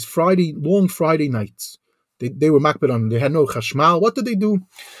on these long Friday nights. They were makbid on. They had no chashmal. What did they do?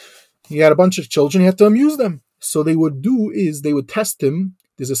 He had a bunch of children. He had to amuse them. So they would test him.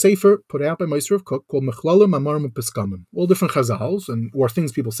 There's a sefer put out by Meister of Cook called Mechlalim Amarim Peskamim. All different chazals or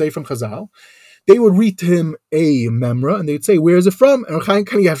things people say from chazal. they would read to him a memra, and they'd say, where is it from? And Chaim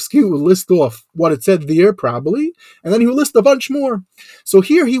Kanievsky would list off what it said there, probably, and then he would list a bunch more. So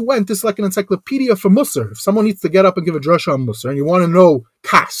here he went, this is like an encyclopedia for Musar. If someone needs to get up and give a drasha on Musar, and you want to know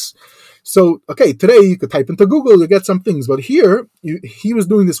Kas. So, okay, today you could type into Google, you get some things, but here, he was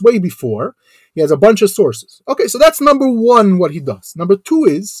doing this way before. He has a bunch of sources. Okay, so that's number one, what he does. Number two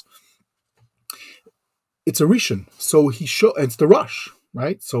is, it's a Rishon, so it's the Rush.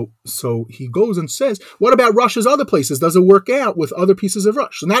 Right, so he goes and says, "What about Rush's other places? Does it work out with other pieces of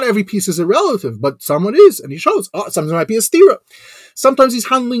Rush? So not every piece is a relative, but someone is." And he shows, sometimes it might be a stira. Sometimes he's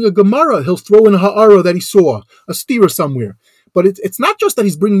handling a Gemara. He'll throw in a ha'ara that he saw, a stira somewhere. But it's not just that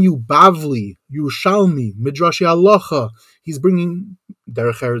he's bringing you Bavli, Yerushalmi, Midrashi Halacha. He's bringing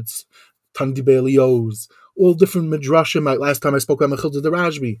Derech Eretz, Tandi Be'elios, all different midrashim. Like last time I spoke about Mechilta de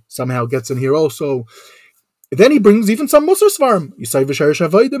Rajbi, somehow gets in here also. Then he brings even some Musar Svarim. Yisai v'sharish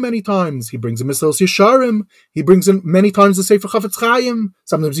Avodah many times. He brings in Mesilas Yesharim. He brings in many times the Sefer Chafetz Chaim.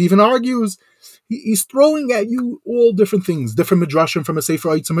 Sometimes he even argues. He's throwing at you all different things, different midrashim from a Sefer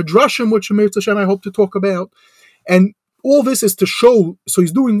Eitzah midrashim, which Amir Tashem I hope to talk about. And all this is to show. So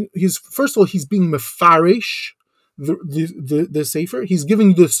first of all, he's being mefarish the Sefer. He's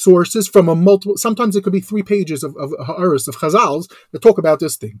giving the sources from a multiple. Sometimes it could be 3 pages of ha'aris of Chazals that talk about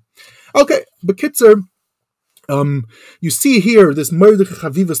this thing. Okay, Bekitzer. You see here this Mordech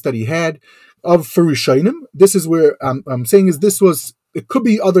Chavivas that he had of Farishainim. This is where I'm saying is it could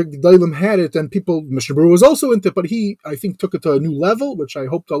be other Gedalim had it, and people, Mishnah Berurah was also into it, but he, I think, took it to a new level, which I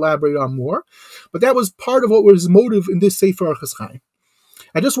hope to elaborate on more. But that was part of what was his motive in this Sefer Archas Chaim.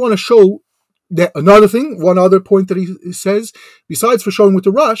 I just want to show that another thing, one other point that he says, besides for showing with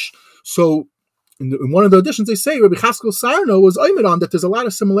the Rush, so in one of the editions they say Rabbi Chaskel Sarno was aimed on that there's a lot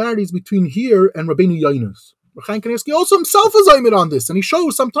of similarities between here and Rabbeinu Yainus. Chaim Kanievsky also himself is aimed on this, and he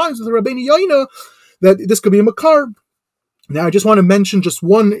shows sometimes with the Rabbeinu Yaina that this could be a makar. Now I just want to mention just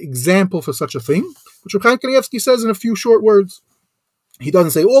one example for such a thing, which Chaim Kanievsky says in a few short words. He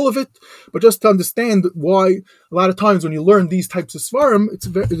doesn't say all of it, but just to understand why a lot of times when you learn these types of svarim, it's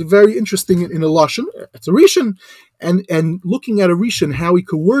very interesting in a lashon. It's a rishon, and looking at a rishon, how he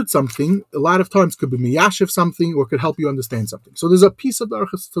could word something, a lot of times could be miyashiv something or could help you understand something. So there's a piece of the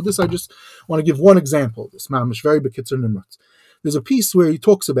Archas. So this I just want to give one example. This mamish very bekitzer nimratz. There's a piece where he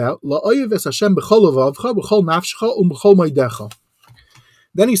talks about la'oyev es Hashem b'chol levavcha b'chol nafshcha u'b'chol maidecha.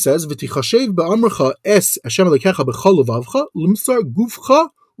 Then he says, "V'tichashev be'amrcha es Hashem Elokecha b'chol levavcha limsar gufcha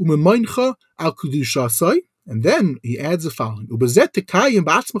u'memaincha al kedushasai." And then he adds the following: "U'bezet tekayim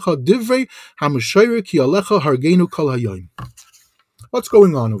ba'atzmecha divrei hamashayre ki alecha hargeinu kol hayom." What's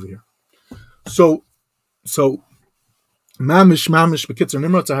going on over here? So mamish b'kitzer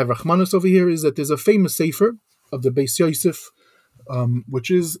nimratz. I have Rachmanis over here. Is that there's a famous sefer of the Beis Yosef, which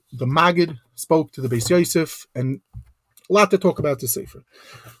is the Maggid spoke to the Beis Yosef and. A lot to talk about the Sefer.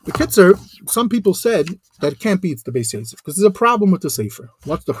 The Kitzer, some people said that it can't be it's the Beis Yosef because there's a problem with the Sefer.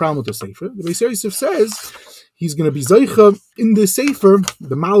 What's the problem with the Sefer? The Beis Yosef says he's going to be Zeicha in the Sefer.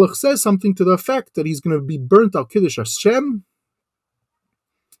 The Malach says something to the effect that he's going to be burnt al Kiddush Hashem.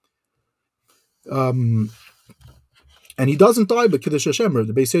 And he doesn't die by Kiddush Hashem, or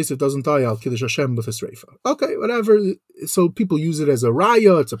the Beis Yosef doesn't die al Kiddush Hashem with a Sreifa. Okay, whatever. So people use it as a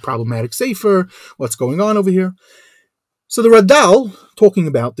raya. It's a problematic Sefer. What's going on over here? So the Radal, talking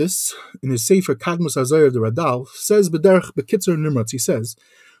about this, in his Sefer Kadmus Hazayr of the Radal, says, B'derech B'kitzer Nimratz, he says,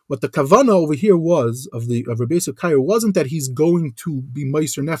 what the kavana over here was, of Rabbi Yosef Kair, wasn't that he's going to be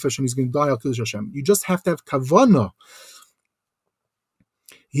Meiser Nefesh and he's going to die al Kiddush Hashem. You just have to have kavana.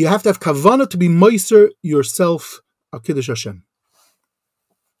 You have to have kavana to be Meiser yourself al Kiddush Hashem.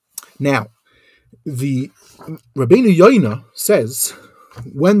 Now, the Rabbeinu Yoina says,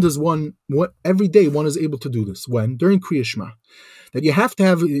 when does every day one is able to do this? When? During Kriya Shema. That you have to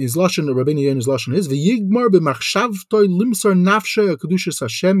have his lashon, Rabbeinu Yona's lashon is v'yigmar b'machshavtoi limsar nafshe kedushas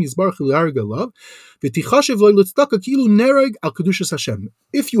Hashem yizbarach l'arg alav v'tichashev lo l'tzedaka ki'ilu nereg al kedushas Hashem.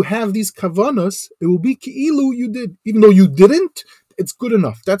 If you have these kavanas, it will be ki'ilu you did, even though you didn't. It's good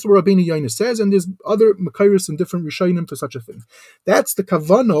enough. That's what Rabbeinu Yonah says, and there's other makairis and different rishonim for such a thing. That's the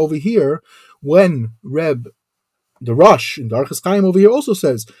kavana over here when the Rush in the Archas Chaim over here also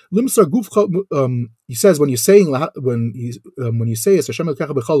says limsar gufcha. He says when you say es Hashem Elokecha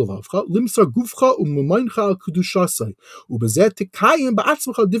b'chol levavcha limsar gufcha u'memaincha al kedushasai u'bezet tikayim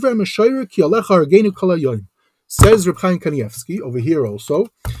ba'atzmecha divrei meshayre ki alecha hargeinu kol hayom. Says Reb Chaim Kanievsky over here also.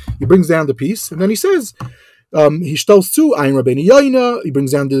 He brings down the piece and then he says he tells to Ayin Rabbeinu Yoina. He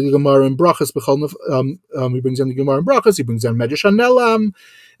brings down the Gemara and Brachas b'chol. He brings down the Gemara and Brachas. He brings down Medrash Hanelam.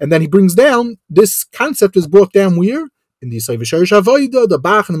 And then he brings down, this concept is brought down where? in the Yisai V'Sherish Avoida, the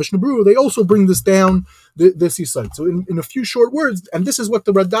Bach and the Mishnah Berurah, they also bring this down, this Yisai. So in a few short words, and this is what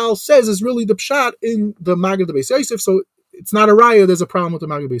the Radal says is really the pshat in the Maggid Beis Yosef, so it's not a raya, there's a problem with the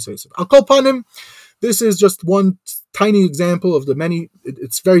Maggid Beis Yosef. I'll call upon him. This is just one tiny example of the many,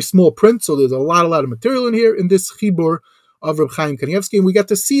 it's very small print, so there's a lot of material in here, in this Chibur of Reb Chaim Kanievsky, and we get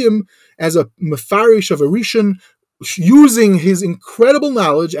to see him as a mefarish of a Rishon, using his incredible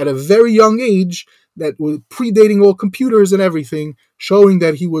knowledge at a very young age, that was predating all computers and everything, showing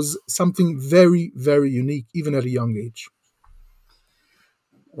that he was something very, very unique, even at a young age.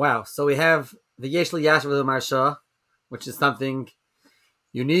 Wow. So we have the Yesh Li Yashav the Marsha, which is something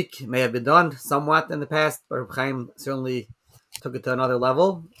unique, may have been done somewhat in the past, but Reb Chaim certainly took it to another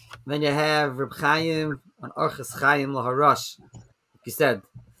level. Then you have Reb Chaim on Orchis Chaim Laharash. Like you said,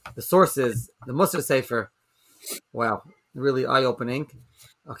 the sources, the Musar Sefer. Wow, really eye-opening.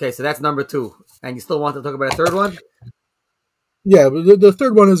 Okay, so that's number 2. And you still want to talk about a third one? Yeah, but the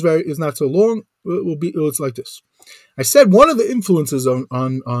third one is not so long. It's like this. I said one of the influences on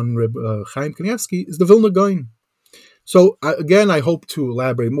Reb Chaim Kanievsky is the Vilna Gaon. So again, I hope to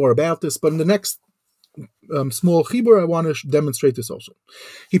elaborate more about this, but in the next small chibur, I want to demonstrate this also.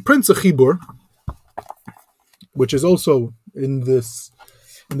 He prints a chibur, which is also in this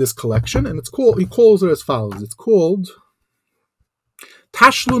collection, and he calls it as follows. It's called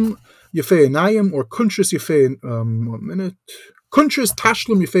Tashlum Yefei Einayim, or Kuntris Yefei. Kuntris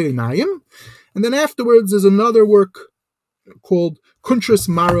Tashlum Yefei Einayim, and then afterwards there's another work called Kuntris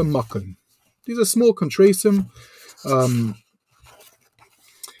Mara Makan. These are small contrasim.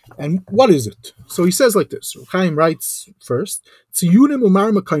 And what is it? So he says like this. Chaim writes first, Tziyunim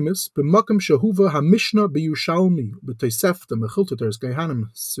umar makaimis b'makam shahuva hamishna b'Yushalmi b'teisefta mechilta teres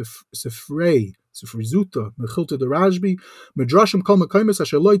geihanim sifrei zuta mechilta de Rajbi medrashim kol makaimis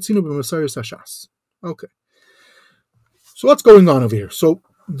asher lo yitzinu b'masaris hashas. Okay. So what's going on over here? So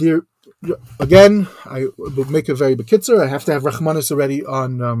there, again, I will make a very bekitzer. I have to have Rachmanis already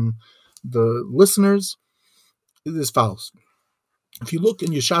on the listeners. It is as follows. If you look in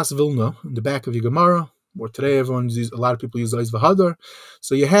Yeshas Vilna, in the back of your Gemara, or today a lot of people use Eis V'Hadar,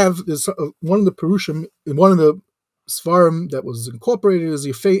 so you have this, one of the Perushim, in one of the Seforim that was incorporated is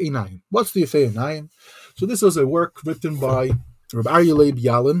Yefei Einayim. What's the Yefei Einayim? So this was a work written by Rabbi Aryeh Leib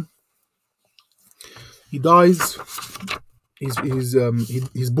Yalin. He dies, he's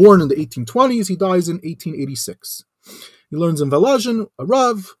born in the 1820s, he dies in 1886. He learns in Volozhin, a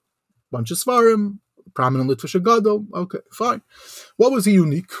Rav, bunch of Seforim, prominent Litvish Gadol. Okay, fine. What was he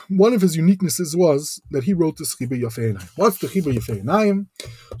unique? One of his uniquenesses was that he wrote this Chibur Yefei Einayim. What's the Chibur Yefei Einayim?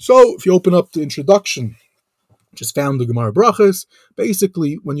 So, if you open up the introduction, which is found in the Gemara Brachas,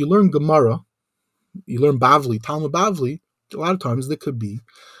 basically, when you learn Gemara, you learn Bavli, Talmud Bavli, a lot of times there could be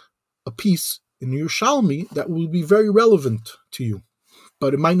a piece in your Shalmi that will be very relevant to you.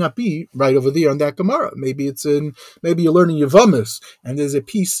 But it might not be right over there on that Gemara. Maybe you're learning Yavamis, and there's a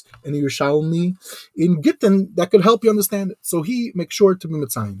piece in Yerushalmi in Gittin that could help you understand it. So he makes sure to be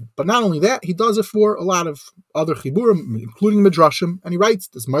mitzayin. But not only that, he does it for a lot of other chiburim, including midrashim, and he writes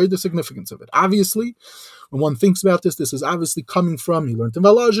this, the significance of it. Obviously, when one thinks about this is obviously coming from, he learned in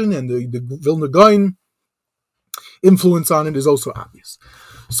Volozhin, and the Vilna Gaon influence on it is also obvious.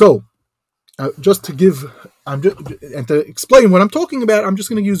 So, just to give, and to explain what I'm talking about, I'm just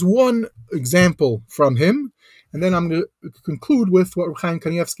going to use one example from him, and then I'm going to conclude with what Chaim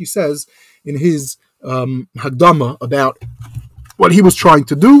Kanievsky says in his Hagdama about what he was trying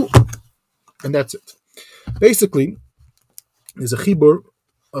to do, and that's it. Basically, there's a chibur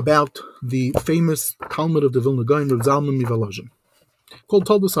about the famous Talmud of the Vilna Gaon, Reb Zalman Mivolozhin, called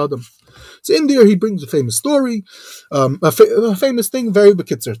Toldos Adam. So in there he brings a famous story, a famous thing, very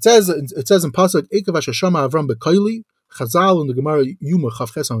bekitzer. It says in Pasuk, Eikav Hashashama Avram Bekaili, Chazal in the Gemara Yuma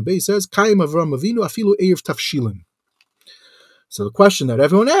Chavches Amabei says, Chaim Avram Avinu Afilu Erev Tafshilin. So the question that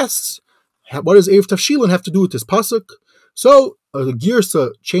everyone asks, what does Erev Tafshilin have to do with this Pasuk? So a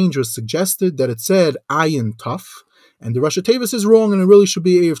Girsa change was suggested that it said Ayin Taf, and the Rosh Tevis is wrong, and it really should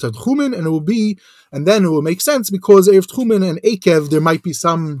be Erev Tadchumin, and it will be, and then it will make sense because Erev Tchumin and Ekev there might be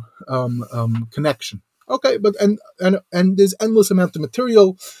some connection. Okay, but and there's endless amount of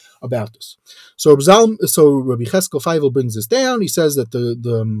material about this. So Rabbi Cheskel Feivel brings this down. He says that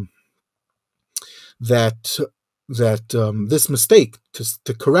this mistake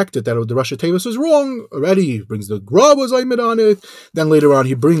to correct it, that the Rosh Tevis was wrong already. He brings the Gra was Aymed on it. Then later on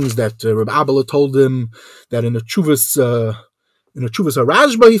he brings that Rabbi Abela told him that in a Chuvas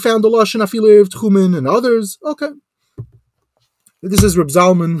Rajba he found the Lashon Afilu Erev Tchumin and others. Okay, this is Reb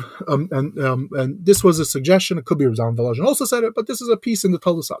Zalman, and this was a suggestion. It could be Reb Zalman Volozhin also said it, but this is a piece in the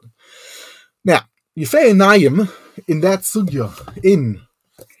Toldos Adam. Now, Yefei Einayim in that sugya, in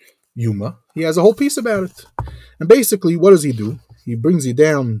Yuma, he has a whole piece about it. And basically, what does he do? He brings you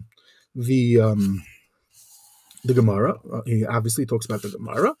down the Gemara. He obviously talks about the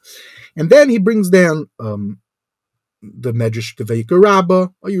Gemara. And then he brings down the Medrash Deveka Rabbah,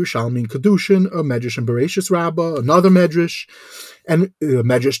 a Yerushalmi Kedushin, a Medrash and Bereshis Rabbah, another Medrash, and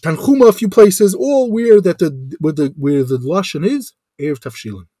Medrash Tanchuma, a few places, all where the lashon is Erev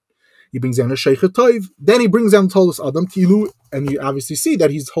Tafshilin. He brings down a Sheikh Toiv, then he brings down Tolas Adam Kilu, and you obviously see that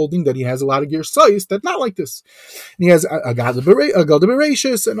he's holding that he has a lot of gear size that's not like this. And he has a Gada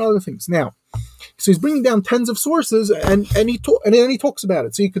Bereshis and other things. Now, so he's bringing down tens of sources, and then he talks about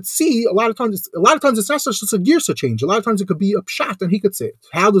it. So you could see a lot of times it's not just a girsa change. A lot of times it could be a pshat, and he could say it.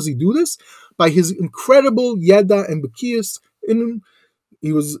 How does he do this? By his incredible yeda and bekiyas.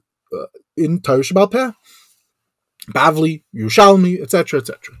 He was in Torah Shabbal Peh, Bavli, Yerushalmi, etc.,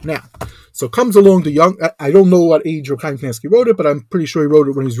 etc. Now, so comes along the young. I don't know what age Reb Chaim Kanievsky wrote it, but I'm pretty sure he wrote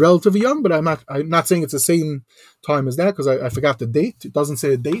it when he's relatively young. But I'm not saying it's the same time as that because I forgot the date. It doesn't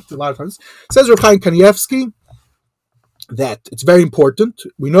say a date a lot of times. It says Reb Chaim Kanievsky that it's very important.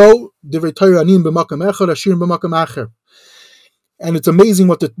 We know Divrei Torah anim b'makam echad, ashirim b'makam acher. And it's amazing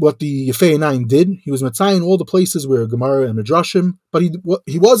what the Yefei Einayim did. He was Metzayin all the places where Gemara and Midrashim, but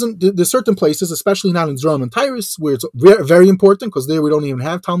he wasn't. There's certain places, especially not in Zram and Tyrus, where it's very, very important because there we don't even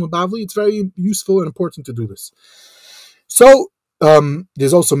have Talmud Bavli. It's very useful and important to do this. So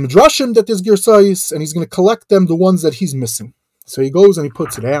there's also Midrashim that there's Girsais, and he's going to collect them, the ones that he's missing. So he goes and he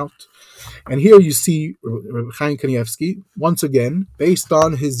puts it out. And here you see Reb Chaim Kanievsky, once again, based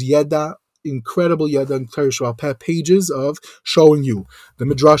on his Yeda, incredible Yeda and Torah Shabbal Peh pages of showing you the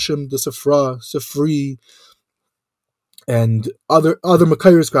Midrashim, the Sefri, and other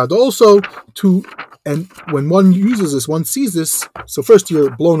Makairis crowd also and when one uses this, one sees this, so first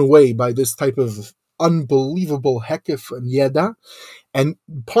you're blown away by this type of unbelievable hekif and Yeda. And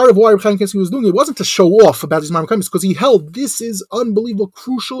part of why Reb Chaim Kanievsky was doing it wasn't to show off about his Ma'amar, because he held this is unbelievable,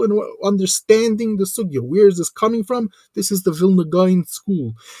 crucial in understanding the sugya. Where is this coming from? This is the Vilna Gaon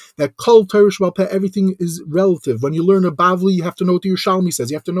school. That Kol Torah Shabbal Peh, everything is relative. When you learn a Bavli, you have to know what the Yerushalmi says.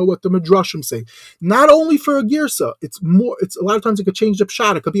 You have to know what the Midrashim say. Not only for a girsa, it's a lot of times it could change the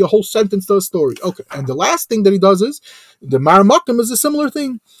pshat. It could be a whole sentence to a story. Okay, and the last thing that he does is the Maramakim is a similar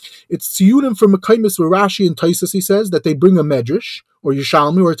thing. It's Tziyudim from Mekaimis with Rashi and Taisus, he says, that they bring a Medrash, or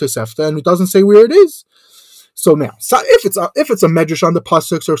Yerushalmi, or Tosefta, and it doesn't say where it is. So now, if it's a Medrash on the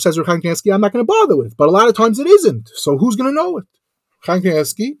Pasuk, or says Reb Chaim Kanievsky, I'm not going to bother with. But a lot of times it isn't. So who's going to know it? Chaim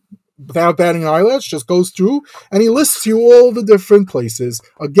Kanievsky, without batting an eyelash, just goes through, and he lists you all the different places,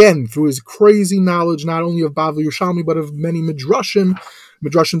 again, through his crazy knowledge, not only of Bavli Yerushalmi, but of many Midrashim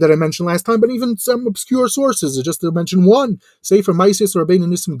that I mentioned last time, but even some obscure sources. Just to mention one, Sefer Maisis or Rabbeinu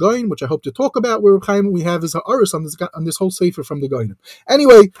Nissim Gaon, which I hope to talk about, where we have his ha'aris on this whole Sefer from the Gaonim.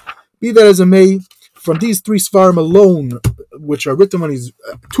 Anyway, be that as it may, from these three Seforim alone, which are written when he's,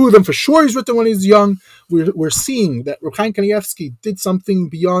 two of them for sure he's written when he's young, we're seeing that Reb Chaim Kanievsky did something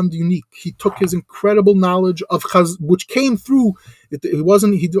beyond unique. He took his incredible knowledge of which came through. He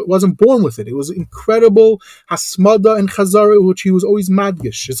wasn't born with it. It was incredible hasmada and chazara, which he was always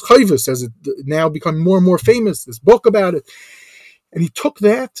madgish. His chayvus has now become more and more famous. This book about it, and he took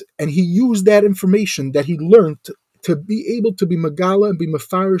that and he used that information that he learned to be able to be megala and be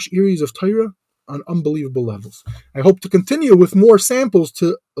mefarish areas of Torah on unbelievable levels. I hope to continue with more samples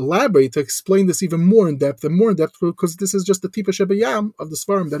to elaborate, to explain this even more in depth, because this is just the tipa shebayam of the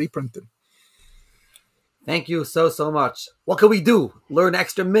Seforim that he printed. Thank you so much. What can we do? Learn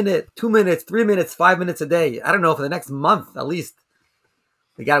extra minute, 2 minutes, 3 minutes, 5 minutes a day. I don't know, for the next month at least.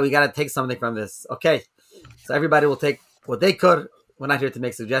 We got to take something from this. Okay, so everybody will take what they could. We're not here to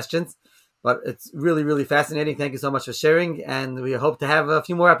make suggestions, but it's really, really fascinating. Thank you so much for sharing, and we hope to have a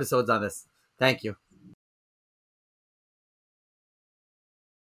few more episodes on this. Thank you.